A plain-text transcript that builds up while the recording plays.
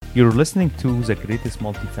You're listening to the greatest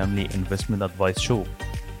multifamily investment advice show.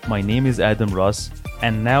 My name is Adam Ross,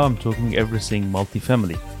 and now I'm talking everything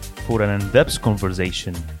multifamily for an in-depth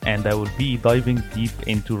conversation, and I will be diving deep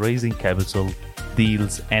into raising capital,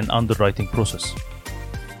 deals, and underwriting process.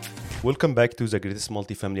 Welcome back to the greatest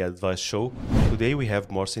multifamily advice show. Today we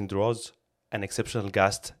have Marcin Drozdz, an exceptional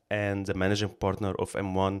guest and the managing partner of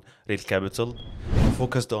M1 Real Capital,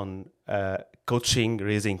 focused on coaching,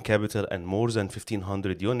 raising capital, and more than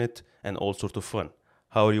 1,500 unit and all sort of fun.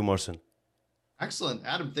 How are you, Marcin? Excellent.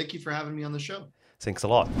 Adam, thank you for having me on the show. Thanks a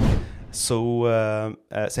lot. So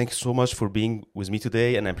thank you so much for being with me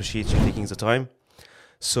today, and I appreciate you taking the time.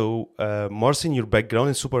 So, Marcin, your background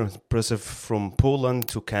is super impressive, from Poland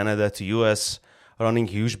to Canada to US, running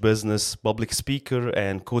huge business, public speaker,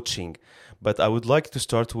 and coaching. But I would like to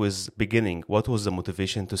start with beginning. What was the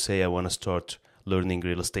motivation to say I want to start learning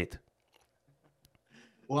real estate?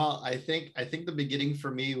 Well, I think the beginning for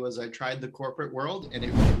me was I tried the corporate world and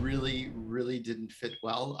it really didn't fit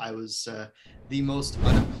well. I was the most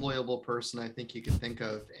unemployable person I think you can think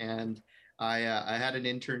of, and I had an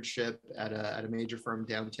internship at a major firm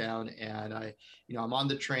downtown, and I'm on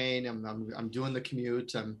the train, I'm doing the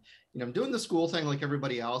commute, I'm doing the school thing like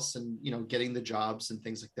everybody else, and getting the jobs and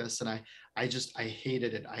things like this, and I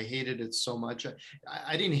hated it. I hated it so much.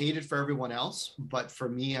 I didn't hate it for everyone else, but for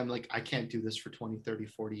me, I'm like, I can't do this for 20, 30,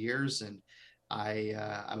 40 years. And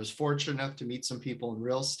I was fortunate enough to meet some people in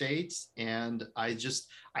real estate. And I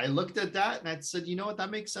looked at that and I said, you know what, that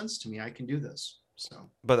makes sense to me. I can do this.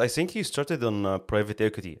 So, But I think you started on private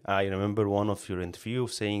equity. I remember one of your interview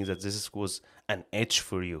saying that this was an edge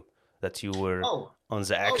for you, that you were oh, on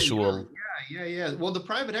the oh yeah, actual. yeah. Well, the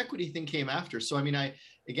private equity thing came after. So, I mean, I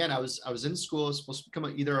was in school. I was supposed to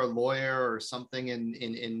become either a lawyer or something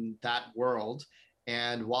in that world.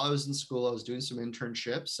 And while I was in school, I was doing some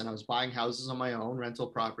internships and I was buying houses on my own, rental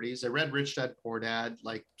properties. I read Rich Dad Poor Dad,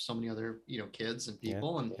 like so many other kids and Yeah,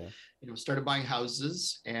 people, and yeah. started buying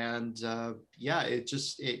houses. And yeah,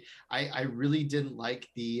 I really didn't like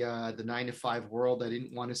the 9 to 5 world. I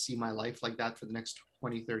didn't want to see my life like that for the next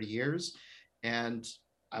 20, 30 years. And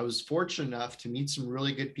I was fortunate enough to meet some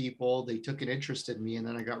really good people. They took an interest in me, and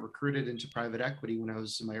then I got recruited into private equity when I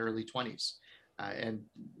was in my early 20s. And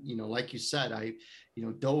like you said, I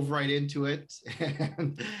dove right into it,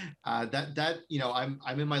 and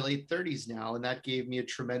I'm in my late 30s now, and that gave me a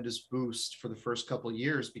tremendous boost for the first couple of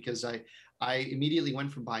years, because I immediately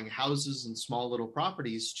went from buying houses and small little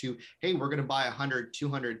properties to, hey, we're going to buy 100,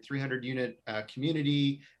 200, 300 unit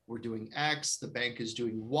community. We're doing X, the bank is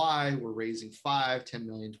doing Y, we're raising 5, 10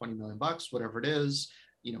 million, 20 million bucks, whatever it is,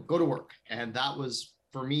 go to work. And that was,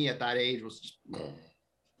 for me at that age, was just,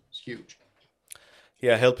 it's huge.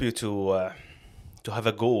 Yeah, help you to have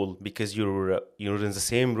a goal, because you're in the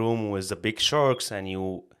same room with the big sharks, and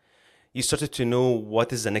you started to know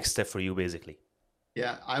what is the next step for you, basically.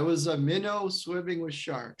 Yeah, I was a minnow swimming with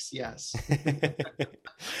sharks. Yes.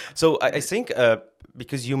 So I think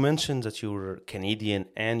because you mentioned that you're Canadian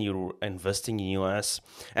and you're investing in US,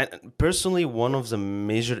 and personally, one of the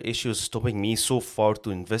major issues stopping me so far to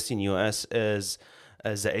invest in US is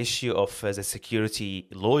the issue of the security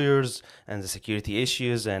lawyers and the security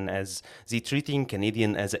issues, and as they treating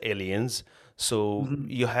Canadian as aliens. So Mhm.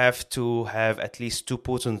 you have to have at least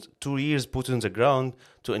 2 years put on the ground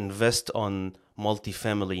to invest on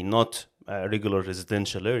multifamily, not regular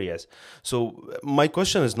residential areas. So my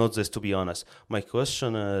question is not this, to be honest. My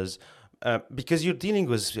question is, because you're dealing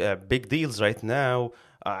with big deals right now.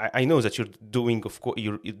 I know that you're doing, of course,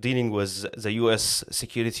 you're dealing with the U.S.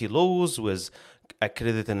 security laws, with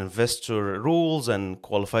accredited investor rules and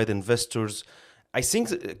qualified investors. I think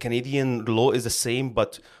the Canadian law is the same,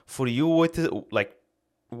 but for you,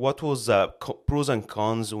 what was the pros and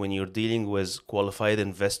cons when you're dealing with qualified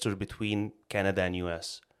investor between Canada and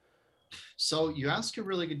US? So you ask a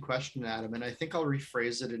really good question, Adam, and I think I'll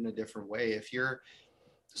rephrase it in a different way.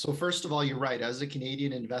 So first of all, you're right. As a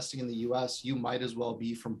Canadian investing in the US, you might as well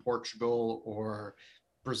be from Portugal or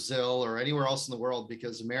Brazil or anywhere else in the world,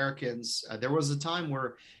 because Americans, there was a time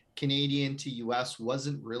where Canadian to US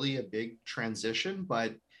wasn't really a big transition,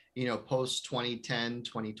 but post 2010,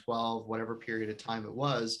 2012, whatever period of time it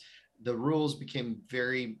was, the rules became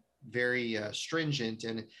very stringent,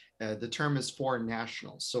 and the term is foreign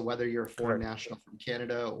nationals. So whether you're a foreign Correct. national from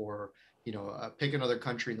Canada or pick another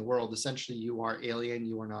country in the world, essentially you are alien,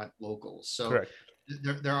 you are not local. So Correct.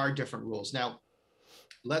 there are different rules. Now,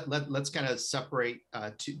 let's kind of separate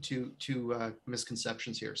two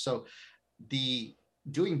misconceptions here. So the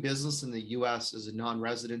doing business in the US as a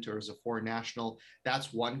non-resident or as a foreign national,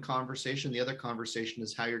 that's one conversation. The other conversation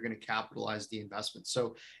is how you're going to capitalize the investment.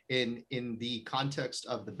 So in the context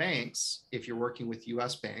of the banks, if you're working with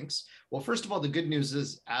US banks, well, first of all, the good news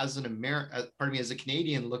is as a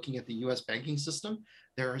Canadian looking at the US banking system,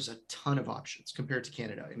 there is a ton of options compared to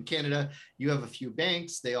Canada. In Canada, you have a few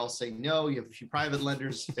banks, they all say no. You have a few private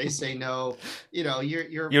lenders, they say no. You're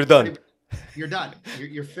done. You're done.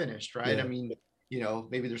 You're finished, right? I Yeah. mean,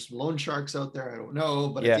 maybe there's some loan sharks out there. I don't know.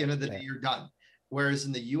 But at Yeah. the end of the day, Yeah. you're done. Whereas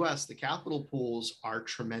in the US, the capital pools are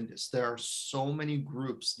tremendous. There are so many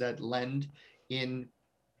groups that lend in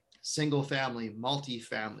single family,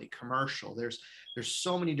 multi-family, commercial. There's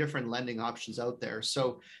so many different lending options out there.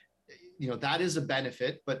 So, that is a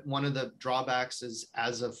benefit. But one of the drawbacks is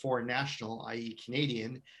as a foreign national, i.e.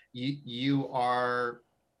 Canadian, you are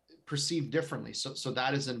perceived differently. So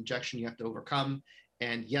that is an objection you have to overcome.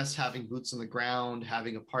 And yes, having boots on the ground,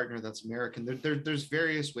 having a partner that's American, there's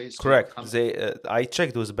various ways to Correct. overcome it. I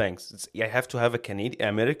checked those banks. I have to have a Canadian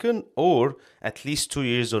American or at least 2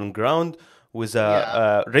 years on ground with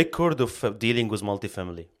Yeah, a record of dealing with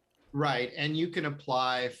multifamily. right. And you can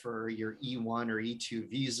apply for your E1 or E2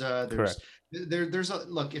 visa. Correct. There's a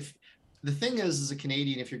look, if the thing is, as a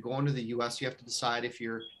Canadian, if you're going to the US, you have to decide if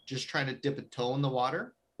you're just trying to dip a toe in the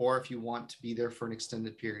water or if you want to be there for an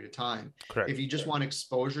extended period of time. Correct. If you just want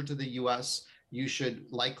exposure to the US, you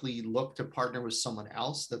should likely look to partner with someone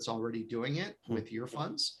else that's already doing it with your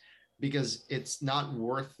funds, because it's not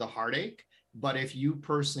worth the heartache. But if you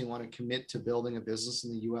personally want to commit to building a business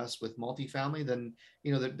in the US with multifamily, then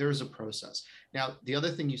there's a process. Now, the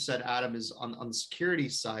other thing you said, Adam, is on the security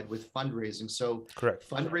side with fundraising. So Correct.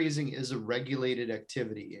 fundraising is a regulated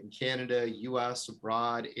activity in Canada, US,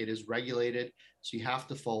 abroad. It is regulated. So you have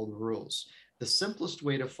to follow the rules. The simplest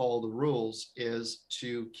way to follow the rules is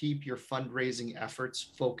to keep your fundraising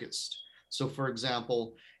efforts focused. So, for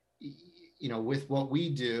example, with what we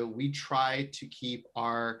do, we try to keep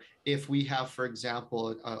if we have, for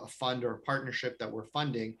example, a fund or a partnership that we're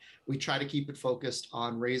funding, we try to keep it focused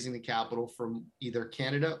on raising the capital from either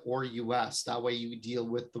Canada or US. That way you deal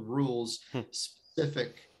with the rules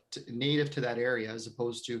specific native to that area, as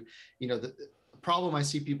opposed to, the problem I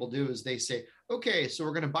see people do is they say, okay, so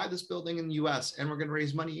we're going to buy this building in the US and we're going to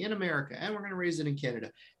raise money in America and we're going to raise it in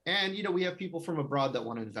Canada. And, we have people from abroad that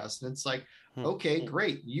want to invest. And it's like, okay,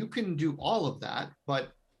 great. You can do all of that,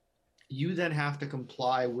 but you then have to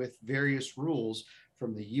comply with various rules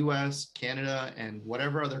from the US, Canada, and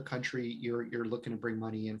whatever other country you're looking to bring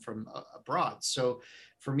money in from abroad. So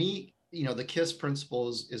for me, the KISS principle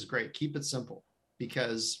is great. Keep it simple,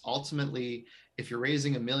 because ultimately, if you're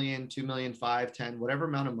raising 1 million, 2 million, 5, 10, whatever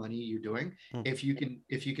amount of money you're doing, if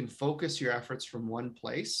you can focus your efforts from one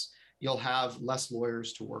place, you'll have less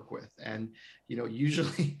lawyers to work with. And,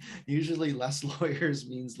 usually less lawyers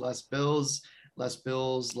means less bills, less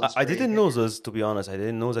I gray didn't know hair. this, to be honest. I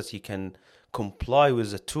didn't know that you can comply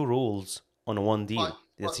with the two rules on one deal. But,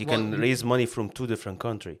 That you well, can raise money from two different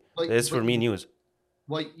countries. That is for but me news.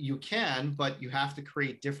 well, you can, but you have to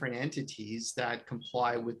create different entities that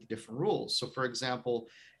comply with the different rules. So, for example,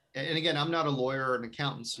 and again, I'm not a lawyer or an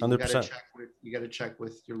accountant, so you got to 100%. check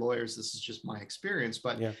with your lawyers. This is just my experience.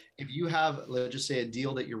 But Yeah. if you have, let's just say, a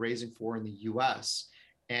deal that you're raising for in the U.S.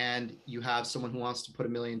 and you have someone who wants to put $1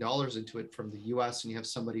 million into it from the U.S. and you have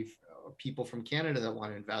people from Canada that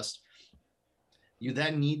want to invest, you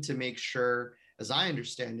then need to make sure, as I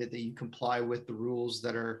understand it, that you comply with the rules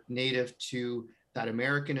that are native to that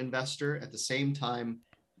American investor, at the same time,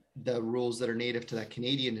 the rules that are native to that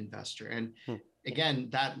Canadian investor. And again,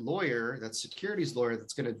 that lawyer, that securities lawyer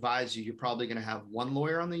that's going to advise you, you're probably going to have one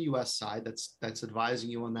lawyer on the US side that's advising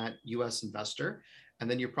you on that US investor. And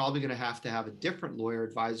then you're probably going to have a different lawyer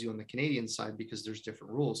advise you on the Canadian side, because there's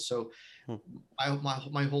different rules. So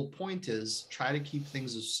my whole point is try to keep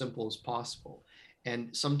things as simple as possible.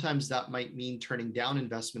 And sometimes that might mean turning down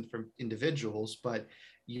investment from individuals, but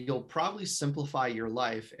you'll probably simplify your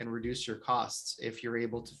life and reduce your costs if you're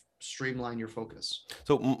able to streamline your focus.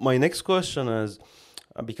 So my next question is,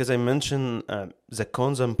 because I mentioned the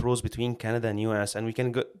cons and pros between Canada and US, and we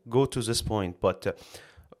can go to this point, but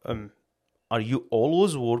um, are you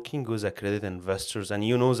always working with accredited investors? And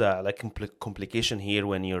the like complication here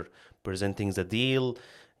when you're presenting the deal.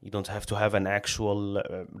 You don't have to have an actual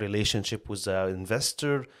relationship with the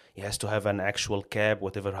investor. He has to have an actual cap,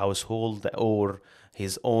 whatever household or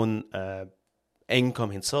his own income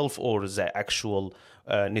himself or the actual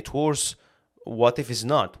net worth. What if it's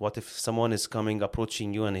not? What if someone is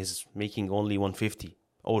approaching you and is making only 150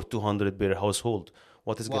 or 200 per household?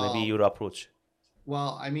 What is going to be Well, your approach?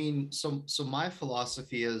 Well, I mean, so my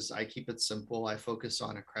philosophy is I keep it simple. I focus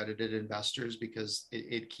on accredited investors because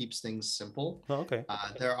it keeps things simple. Oh, okay.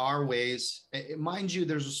 There are ways, mind you,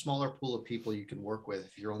 there's a smaller pool of people you can work with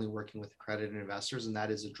if you're only working with accredited investors, and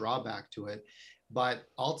that is a drawback to it. But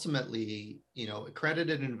ultimately,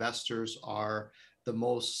 accredited investors are the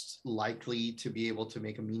most likely to be able to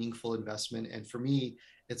make a meaningful investment. And for me,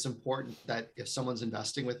 it's important that if someone's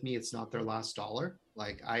investing with me, it's not their last dollar.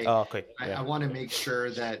 Like I, Oh, okay. I, Yeah. I want to make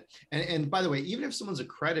sure that, and by the way, even if someone's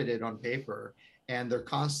accredited on paper and they're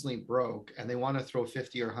constantly broke and they want to throw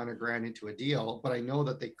 50 or 100 grand into a deal, but I know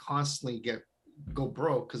that they constantly go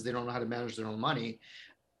broke because they don't know how to manage their own money.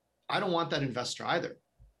 I don't want that investor either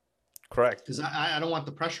Correct. because I don't want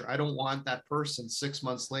the pressure. I don't want that person 6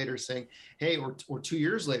 months later saying, hey, or 2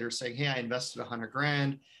 years later saying, hey, I invested 100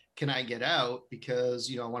 grand. Can I get out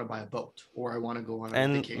because I want to buy a boat or I want to go on a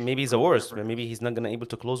And vacation maybe it's the or worst, whatever but it maybe is. he's not gonna able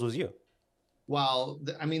to close with you. Well,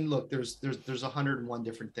 I mean, look, there's 101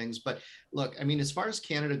 different things, but look, I mean, as far as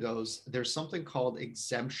Canada goes, there's something called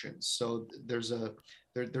exemptions. So there's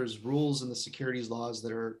rules in the securities laws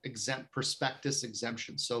that are exempt prospectus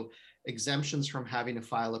exemptions. So exemptions from having to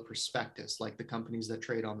file a prospectus, like the companies that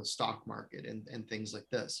trade on the stock market and things like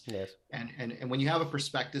this. Yes. And when you have a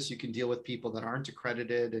prospectus, you can deal with people that aren't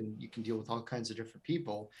accredited, and you can deal with all kinds of different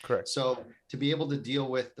people. Correct. So to be able to deal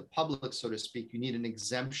with the public, so to speak, you need an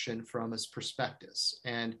exemption from a prospectus.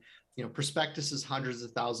 And prospectus is hundreds of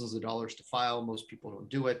thousands of dollars to file. Most people don't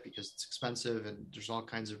do it because it's expensive and there's all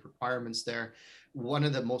kinds of requirements there. One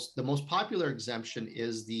of the most popular exemption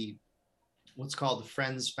is the what's called the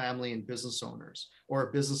friends, family, and business owners or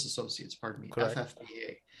business associates, pardon me, Correct.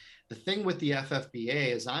 FFBA. The thing with the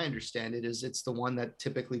FFBA, as I understand it, is it's the one that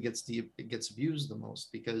typically gets abused the most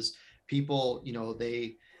because people,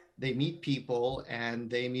 they meet people and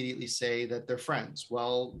they immediately say that they're friends.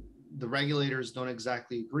 Well, the regulators don't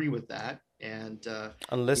exactly agree with that, and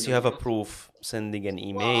Unless you have you a don't. proof, sending an Well,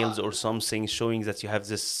 emails or something showing that you have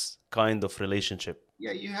this kind of relationship.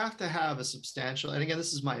 yeah, you have to have a substantial, and again,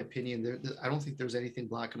 this is my opinion. I don't think there's anything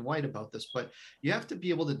black and white about this, but you have to be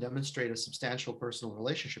able to demonstrate a substantial personal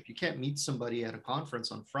relationship. You can't meet somebody at a conference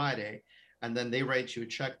on Friday and then they write you a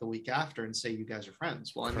check the week after and say you guys are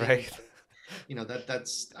friends. Well, I mean, Correct.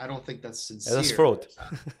 that's I don't think that's Yeah, that's sincere. fraud.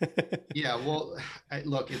 Yeah, well,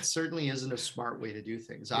 look, it certainly isn't a smart way to do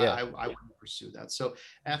things. Yeah. I wouldn't pursue that. So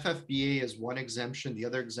FFBA is one exemption. The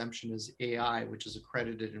other exemption is AI, which is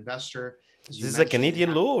accredited investor, as This you is a mentioned. Canadian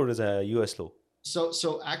law or is a US law?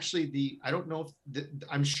 So actually, I don't know if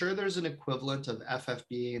I'm sure there's an equivalent of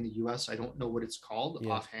FFBA in the US. I don't know what it's called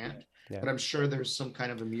Yes. offhand, Yeah. but I'm sure there's some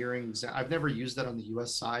kind of a mirroring. I've never used that on the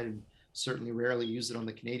US side, and certainly rarely used it on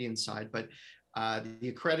the Canadian side. But the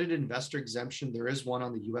accredited investor exemption, there is one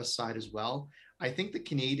on the US side as well. I think the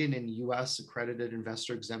Canadian and US accredited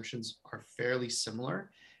investor exemptions are fairly similar,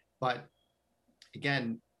 but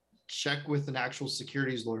again, check with an actual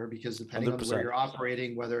securities lawyer because depending on where 100%. you're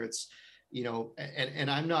operating, whether it's, and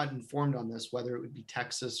I'm not informed on this, whether it would be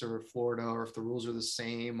Texas or Florida or if the rules are the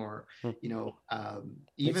same or, Hmm. Makes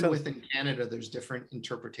even sense. within Canada, there's different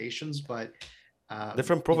interpretations, but,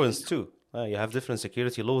 Different province too. You have different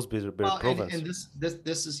security laws per well, and province.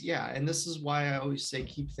 this is, yeah, and this is why I always say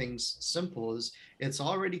keep things simple. Is it's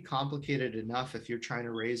already complicated enough if you're trying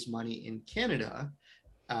to raise money in Canada,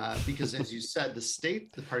 because as you said,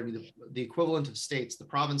 pardon me, the equivalent of states, the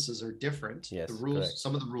provinces are different. The Yes, correct. rules,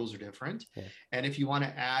 some of the rules are different. Yeah. And if you want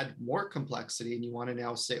to add more complexity and you want to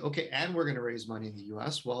now say, okay, and we're going to raise money in the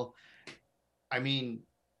US, well, I mean,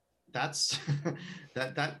 that's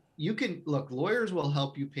that you can look, lawyers will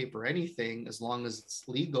help you pay for anything as long as it's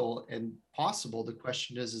legal and possible. The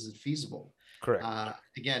question is it feasible? Correct.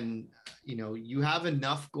 Again, you have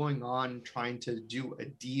enough going on trying to do a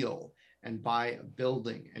deal and buy a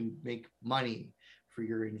building and make money for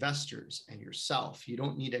your investors and yourself. You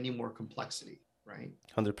don't need any more complexity, right?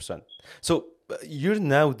 100%. So you're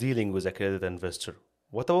now dealing with a credit investor.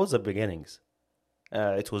 What about the beginnings?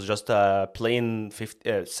 It was just a plain 50,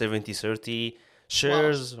 70/30 Well,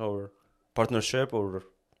 shares or partnership or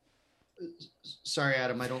sorry,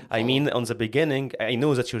 Adam, I don't I follow. mean on the beginning I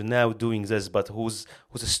know that you're now doing this, but who's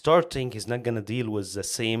starting is not gonna deal with the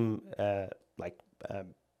same like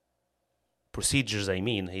procedures. I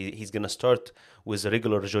mean he's gonna start with a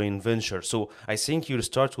regular joint venture. So I think you'll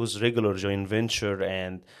start with regular joint venture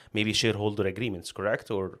and maybe shareholder agreements,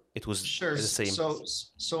 correct? Or it was Sure. the same?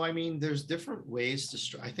 So I mean, there's different ways to.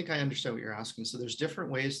 I think I understand what you're asking. So there's different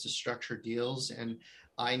ways to structure deals, and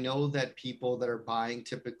I know that people that are buying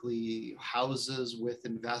typically houses with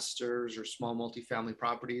investors or small multifamily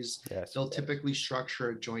properties, Yes. they'll typically structure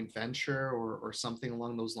a joint venture or something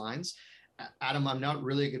along those lines. Adam, I'm not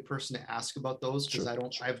really a good person to ask about those because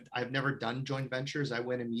Sure. I've never done joint ventures. I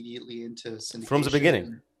went immediately into From the beginning.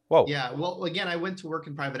 syndication. Wow. Yeah, well, again, I went to work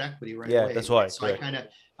in private equity right Yeah, away, that's right? why. So Correct.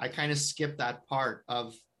 I kind of skipped that part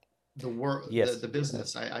of the work, Yes. the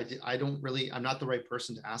business. I don't really, I'm not the right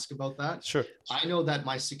person to ask about that. Sure. I know that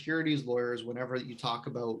my securities lawyers, whenever you talk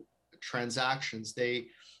about transactions, they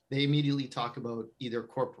immediately talk about either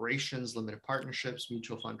corporations, limited partnerships,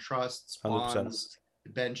 mutual fund trusts, 100%. bonds,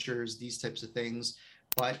 debentures, these types of things.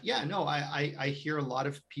 But yeah, no, I hear a lot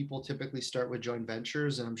of people typically start with joint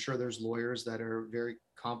ventures, and I'm sure there's lawyers that are very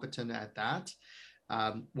competent at that.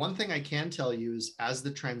 One thing I can tell you is as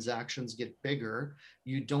the transactions get bigger,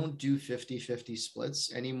 you don't do 50-50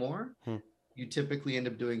 splits anymore. Hmm. You typically end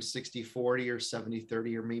up doing 60-40 or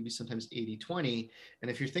 70-30 or maybe sometimes 80-20.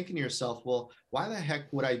 And if you're thinking to yourself, well, why the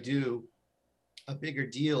heck would I do a bigger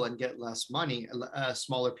deal and get less money, a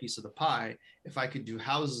smaller piece of the pie, if I could do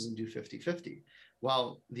houses and do 50-50?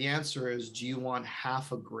 Well, the answer is, do you want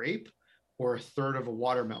half a grape or a third of a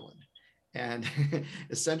watermelon? And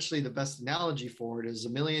essentially, the best analogy for it is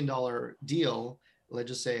 $1 million deal. Let's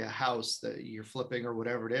just say a house that you're flipping or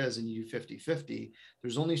whatever it is, and you do 50-50.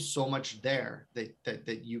 There's only so much there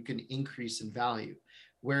that you can increase in value.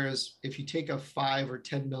 Whereas if you take a $5 or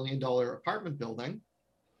 $10 million apartment building,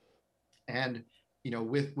 and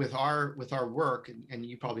with our work, and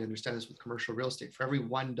you probably understand this with commercial real estate, for every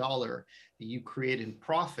 $1 that you create in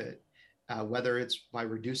profit, whether it's by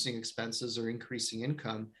reducing expenses or increasing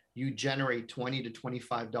income, you generate $20 to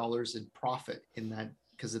 $25 in profit in that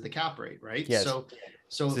because of the cap rate, right? Yes. So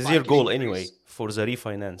This if is I your can goal anyway increase. for the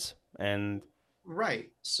refinance. And Right.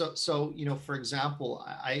 So for example,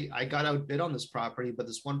 I got outbid on this property, but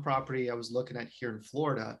this one property I was looking at here in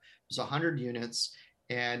Florida was 100 units,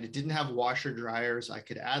 and it didn't have washer dryers. I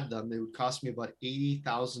could add them. They would cost me about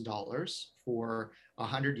 $80,000 for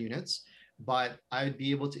 100 units, but I'd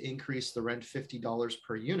be able to increase the rent $50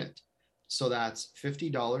 per unit. So that's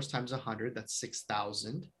 $50 times 100, that's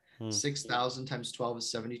 6,000. hmm, 6,000 times 12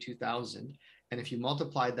 is 72,000. And if you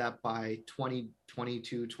multiply that by 20,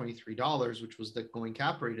 22, $23, which was the going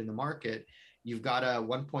cap rate in the market, you've got a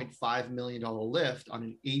 $1.5 million lift on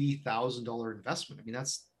an $80,000 investment. I mean,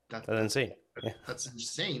 that's insane. Yeah. that's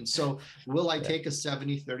insane. So will I Yeah. take a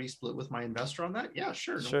 70-30 split with my investor on that? Yeah,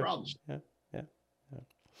 sure, no Sure. problem. Yeah. Yeah.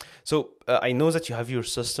 So I know that you have your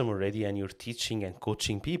system already and you're teaching and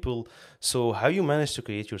coaching people. So how you managed to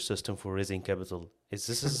create your system for raising capital? Is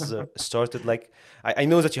started like I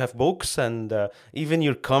know that you have books and even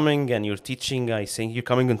you're coming and you're teaching. I think you're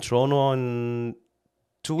coming in Toronto in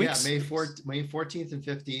two Yeah, weeks. May 14th and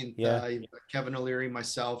 15th, Yeah, Kevin O'Leary,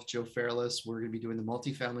 myself, Joe Fairless, we're going to be doing the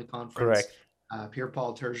multifamily conference. correct. Pierre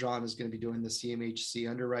Paul Turgeon is going to be doing the CMHC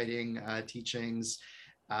underwriting teachings.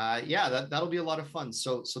 Yeah, that'll be a lot of fun.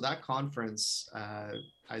 So that conference,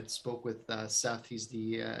 I spoke with Seth. He's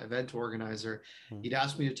the event organizer. Hmm. He'd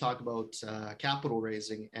asked me to talk about capital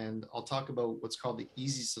raising, and I'll talk about what's called the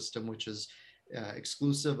EASY system, which is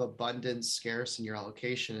exclusive, abundant, scarce in your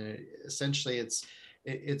allocation. And essentially,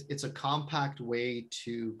 it's a compact way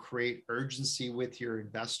to create urgency with your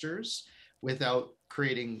investors without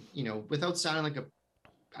creating, without sounding like a,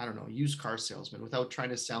 I don't know, used car salesman, without trying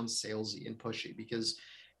to sound salesy and pushy, because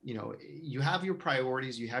you have your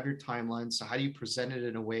priorities, you have your timelines. So how do you present it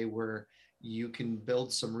in a way where you can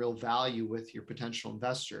build some real value with your potential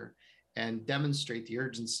investor and demonstrate the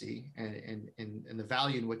urgency and the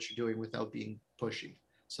value in what you're doing without being pushy?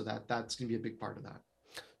 So that's going to be a big part of that.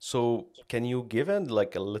 So can you give it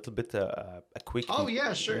like a little bit a quick? Oh yeah,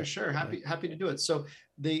 Yeah, sure. yeah, Happy to do it. So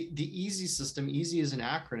the EASY system, EASY is an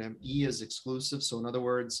acronym. E is exclusive. So in other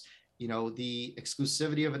words, the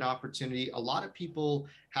exclusivity of an opportunity. A lot of people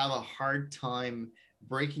have a hard time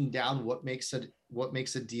breaking down what makes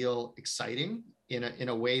a deal exciting in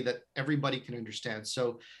a way that everybody can understand.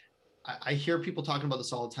 So I hear people talking about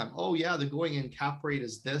this all the time. Oh yeah, the going in cap rate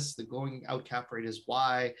is this, the going out cap rate is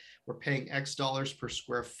Y. We're paying X dollars per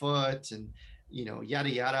square foot, and yada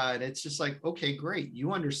yada. And it's just like, okay, great,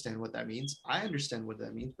 you understand what that means. I understand what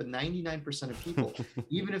that means. But 99% of people,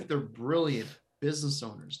 even if they're brilliant business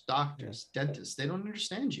owners, yeah. doctors, dentists, they don't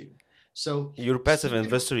understand you. So Your passive speaking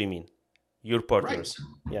investor, you mean? Your right, partners.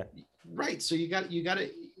 Yeah. right. So you got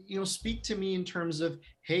to speak to me in terms of,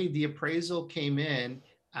 hey, the appraisal came in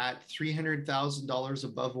at $300,000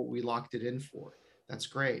 above what we locked it in for. That's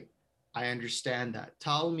great. I understand that.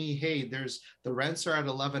 Tell me, hey, there's the rents are at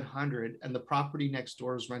 1,100 and the property next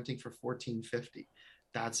door is renting for 1,450.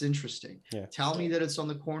 That's interesting. Yeah. Tell me that it's on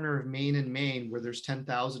the corner of Main and Main where there's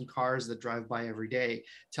 10,000 cars that drive by every day.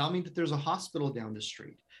 Tell me that there's a hospital down the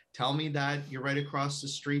street. Tell me that you're right across the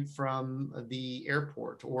street from the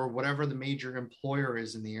airport or whatever the major employer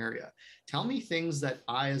is in the area. Tell me things that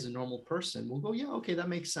I, as a normal person, will go, yeah, okay, that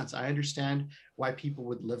makes sense. I understand why people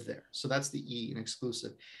would live there. So that's the E in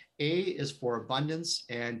exclusive. A is for abundance,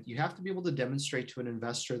 and you have to be able to demonstrate to an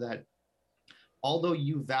investor that although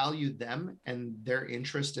you value them and their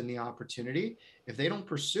interest in the opportunity, if they don't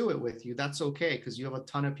pursue it with you, that's okay because you have a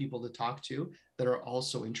ton of people to talk to that are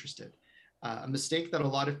also interested. A mistake that a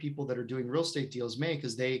lot of people that are doing real estate deals make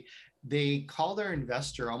is they call their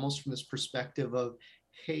investor almost from this perspective of,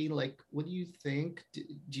 hey, like, what do you think?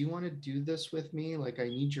 Do you want to do this with me? Like, I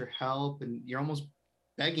need your help, and you're almost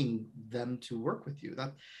begging them to work with you.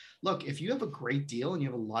 That look, if you have a great deal and you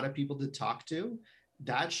have a lot of people to talk to,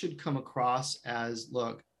 that should come across as,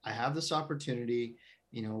 look, I have this opportunity.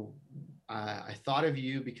 You know, I thought of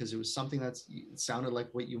you because it was something that sounded like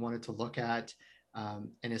what you wanted to look at.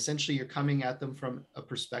 And essentially, you're coming at them from a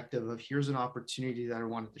perspective of, here's an opportunity that I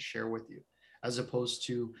wanted to share with you, as opposed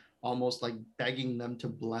to almost like begging them to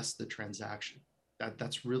bless the transaction.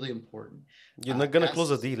 That's really important. You're not gonna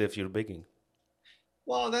close a S, deal if you're begging.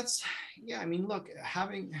 well, that's, yeah. I mean, look,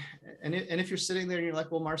 having, and if you're sitting there and you're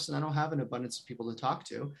like, well, Marcin, I don't have an abundance of people to talk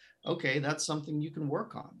to. Okay, that's something you can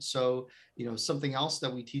work on. So, something else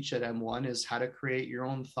that we teach at M1 is how to create your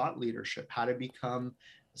own thought leadership, how to become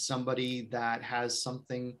somebody that has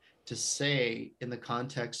something to say in the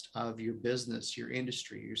context of your business, your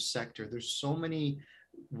industry, your sector. There's so many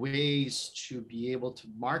ways to be able to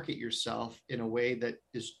market yourself in a way that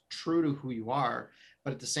is true to who you are,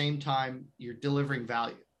 but at the same time you're delivering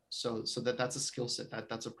value. So that's a skill set,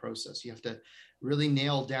 that's a process. You have to really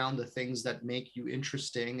nail down the things that make you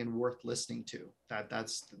interesting and worth listening to.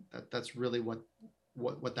 That's really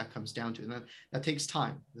what that comes down to, and that takes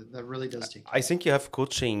time. That really does take I time. think you have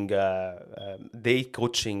coaching, day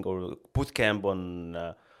coaching or boot camp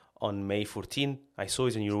on May 14. I saw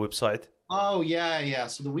it on your website. Oh, yeah, yeah.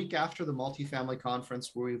 So the week after the multifamily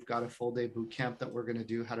conference, where we've got a full day boot camp that we're going to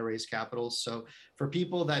do, how to raise capital. So for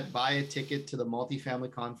people that buy a ticket to the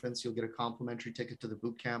multifamily conference, you'll get a complimentary ticket to the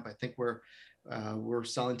boot camp. I think we're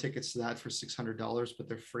selling tickets to that for $600, but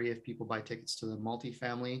they're free if people buy tickets to the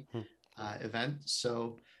multifamily Hmm. event.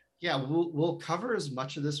 So yeah, we'll cover as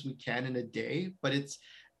much of this we can in a day, but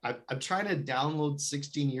I'm trying to download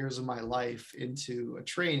 16 years of my life into a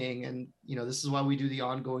training. And, this is why we do the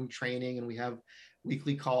ongoing training and we have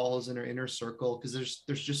weekly calls in our inner circle, because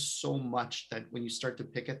there's just so much that when you start to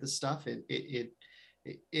pick at this stuff,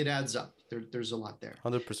 it adds up. There's a lot there.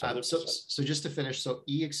 100%. So just to finish, so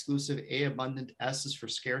E exclusive, A abundant, S is for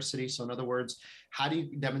scarcity. So in other words, how do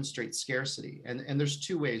you demonstrate scarcity? And there's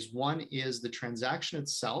two ways. One is the transaction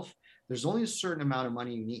itself. There's only a certain amount of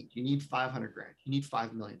money you need. You need 500 grand. You need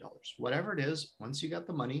 $5 million. Whatever it is, once you got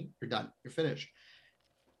the money, you're done. You're finished.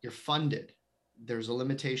 You're funded. There's a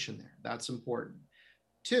limitation there. That's important.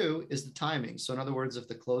 Two is the timing. So in other words, if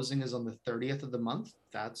the closing is on the 30th of the month,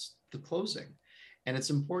 that's the closing. And it's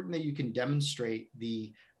important that you can demonstrate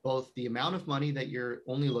both the amount of money that you're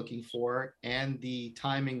only looking for and the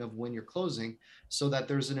timing of when you're closing, so that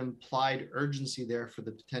there's an implied urgency there for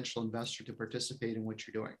the potential investor to participate in what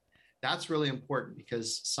you're doing. That's really important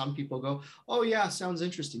because some people go, oh yeah, sounds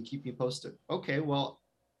interesting, keep me posted. Okay, well,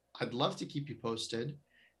 I'd love to keep you posted.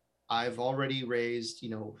 I've already raised,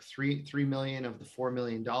 3 million of the $4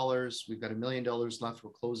 million. We've got $1 million left. We're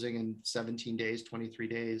closing in 17 days, 23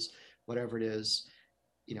 days, whatever it is.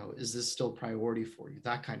 Is this still priority for you?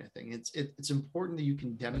 That kind of thing. It's important that you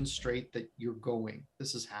can demonstrate that you're going.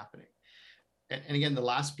 This is happening. And again, the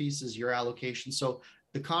last piece is your allocation. So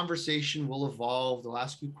the conversation will evolve. They'll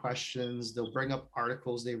ask you questions. They'll bring up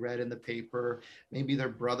articles they read in the paper. Maybe their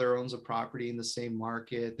brother owns a property in the same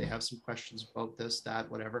market. They have some questions about this, that,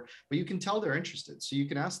 whatever. But you can tell they're interested. So you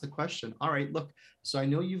can ask the question, all right, look, so I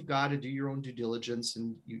know you've got to do your own due diligence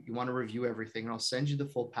and you want to review everything. And I'll send you the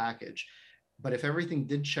full package. But if everything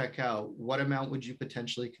did check out, what amount would you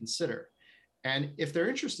potentially consider? And if they're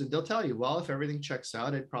interested, they'll tell you, well, if everything checks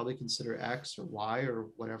out, I'd probably consider X or Y or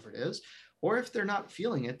whatever it is. Or if they're not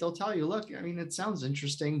feeling it, they'll tell you, look, I mean, it sounds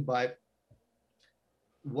interesting, but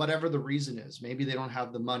whatever the reason is, maybe they don't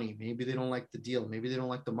have the money, maybe they don't like the deal, maybe they don't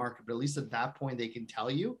like the market, but at least at that point they can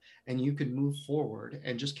tell you and you can move forward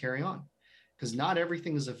and just carry on. Because not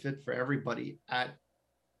everything is a fit for everybody at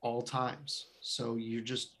all times. So you're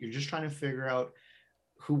just trying to figure out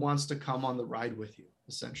who wants to come on the ride with you,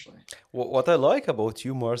 essentially. What I like about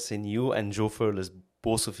you, Marcin, you and Joe Furless,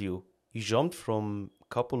 both of you, you jumped from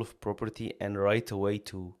couple of property and right away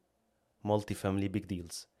to multifamily big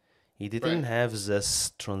deals. You didn't Right. have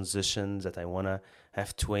this transition that I wanna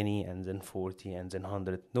have 20 and then 40 and then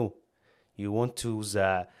 100. No, You want to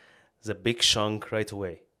the big chunk right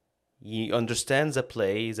away. You understand the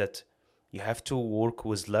play that you have to work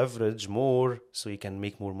with leverage more so you can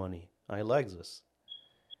make more money. I like this.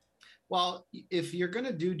 Well, if you're going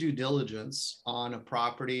to do due diligence on a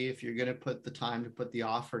property, if you're going to put the time to put the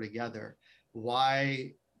offer together,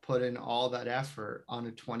 why put in all that effort on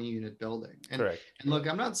a 20 unit building? Correct. And look,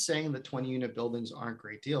 I'm not saying that 20 unit buildings aren't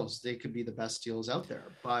great deals. They could be the best deals out there,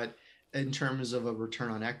 but in terms of a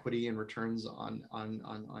return on equity and returns on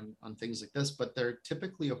things like this, but they're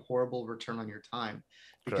typically a horrible return on your time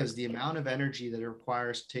because Correct. the amount of energy that it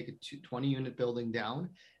requires to take a 20 unit building down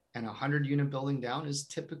and a 100 unit building down is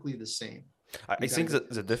typically the same. I You got to think go that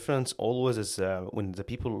through the this. difference always is when the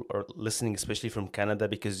people are listening, especially from Canada,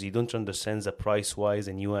 because you don't understand the price wise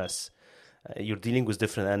in US. You're dealing with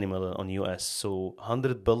different animal on US. So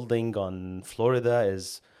 100 building on Florida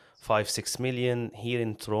is 5 6 million. Here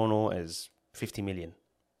in Toronto is 50 million.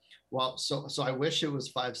 Well, so I wish it was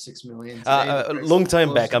 5 6 million. Today the A price long is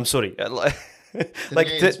time back. closer. I'm sorry. Like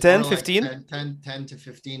Today it's 10, more like 15? 10 to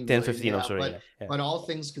 15 10, million. 15. I'm Yeah, sorry. but Yeah. Yeah. but all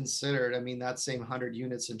things considered, I mean that same 100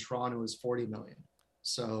 units in Toronto is 40 million.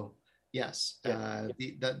 So yes, Yeah.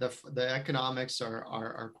 the economics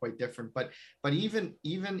are quite different. But even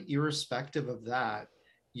irrespective of that,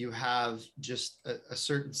 you have just a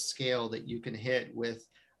certain scale that you can hit with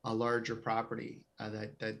a larger property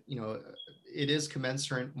that it is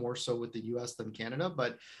commensurate more so with the U.S. than Canada.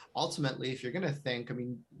 But ultimately, if you're going to think, I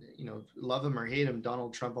mean, love him or hate him,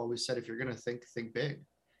 Donald Trump always said, if you're going to think big,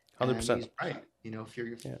 and 100%. he's right. If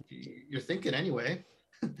Yeah. you're thinking anyway,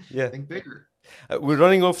 Yeah. think bigger. We're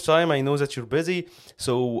running off time. I know that you're busy.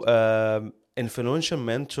 So, influential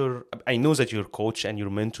mentor, I know that you're coach and you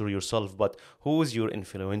mentor yourself, but who is your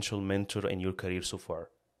influential mentor in your career so far?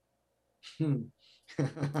 Hmm.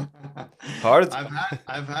 Hard?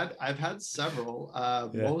 I've had several.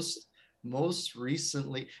 Yeah. Most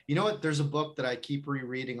recently, you know what? There's a book that I keep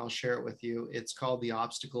rereading. I'll share it with you. It's called The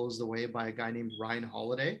Obstacle is the Way by a guy named Ryan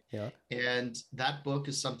Holiday. Yeah. And that book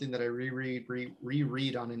is something that I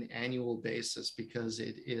reread on an annual basis because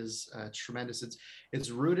it is tremendous.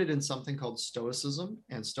 It's rooted in something called Stoicism,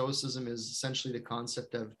 and Stoicism is essentially the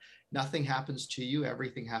concept of nothing happens to you,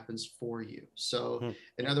 everything happens for you. So Hmm.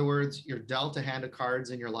 in other words, you're dealt a hand of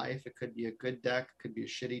cards in your life. It could be a good deck, it could be a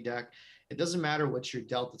shitty deck. It doesn't matter what you're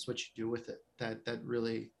dealt, it's what you do with it that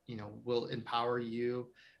really, will empower you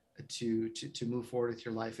to move forward with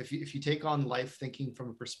your life. If you take on life thinking from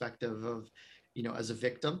a perspective of, as a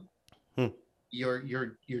victim, Hmm. you're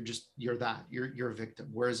a victim.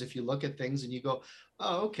 Whereas if you look at things and you go,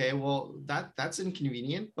 oh, okay, well that's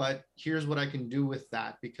inconvenient, but here's what I can do with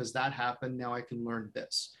that because that happened. Now I can learn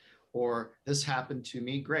this, or this happened to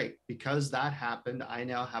me. Great, because that happened, I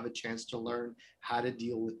now have a chance to learn how to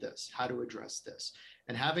deal with this, how to address this,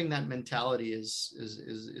 and having that mentality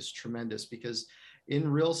is tremendous because in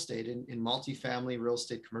real estate, in multifamily real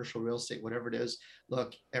estate, commercial real estate, whatever it is,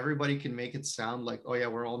 look, everybody can make it sound like, oh yeah,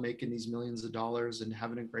 we're all making these millions of dollars and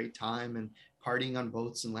having a great time and partying on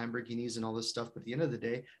boats and Lamborghinis and all this stuff. But at the end of the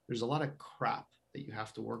day, there's a lot of crap that you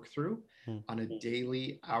have to work through Hmm. on a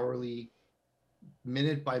daily, hourly,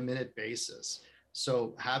 minute by minute basis.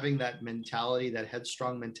 So having that mentality, that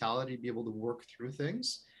headstrong mentality, to be able to work through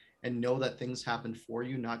things and know that things happen for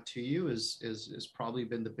you, not to you, is probably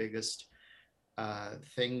been the biggest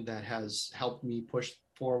thing that has helped me push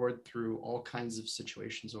forward through all kinds of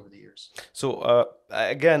situations over the years. So,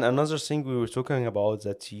 again, another thing we were talking about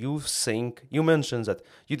that you think, you mentioned that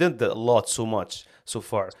you did a lot so much so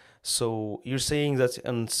far. So, you're saying that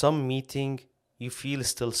in some meeting you feel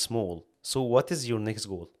still small. So, what is your next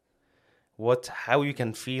goal? How you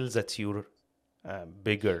can feel that you're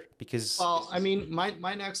bigger? Because, Well, I mean,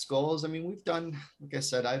 my next goal is, I mean, we've done, like I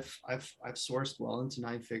said, I've sourced well into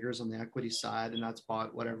nine figures on the equity side, and that's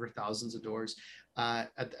bought whatever thousands of doors.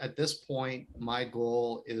 At this point, my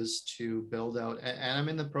goal is to build out, and I'm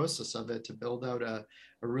in the process of it, to build out a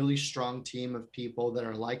really strong team of people that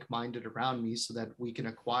are like-minded around me, so that we can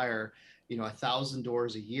acquire, 1,000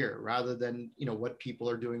 doors a year, rather than what people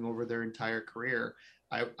are doing over their entire career.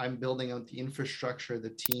 I'm building out the infrastructure, the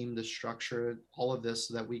team, the structure, all of this,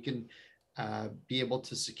 so that we can be able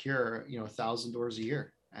to secure, 1,000 doors a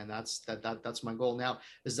year, and that's my goal. Now,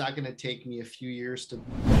 is that going to take me a few years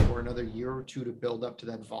or another year or two to build up to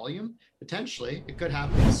that volume? Potentially, it could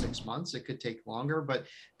happen in 6 months. It could take longer, but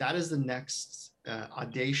that is the next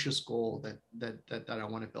audacious goal that I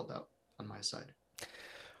want to build out on my side.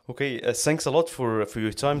 okay, thanks a lot for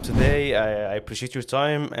your time today. I appreciate your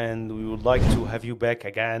time, and we would like to have you back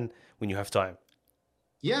again when you have time.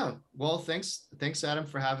 Yeah, well, thanks, Adam,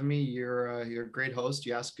 for having me. You're a great host.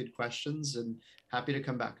 You ask good questions, and happy to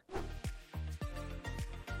come back.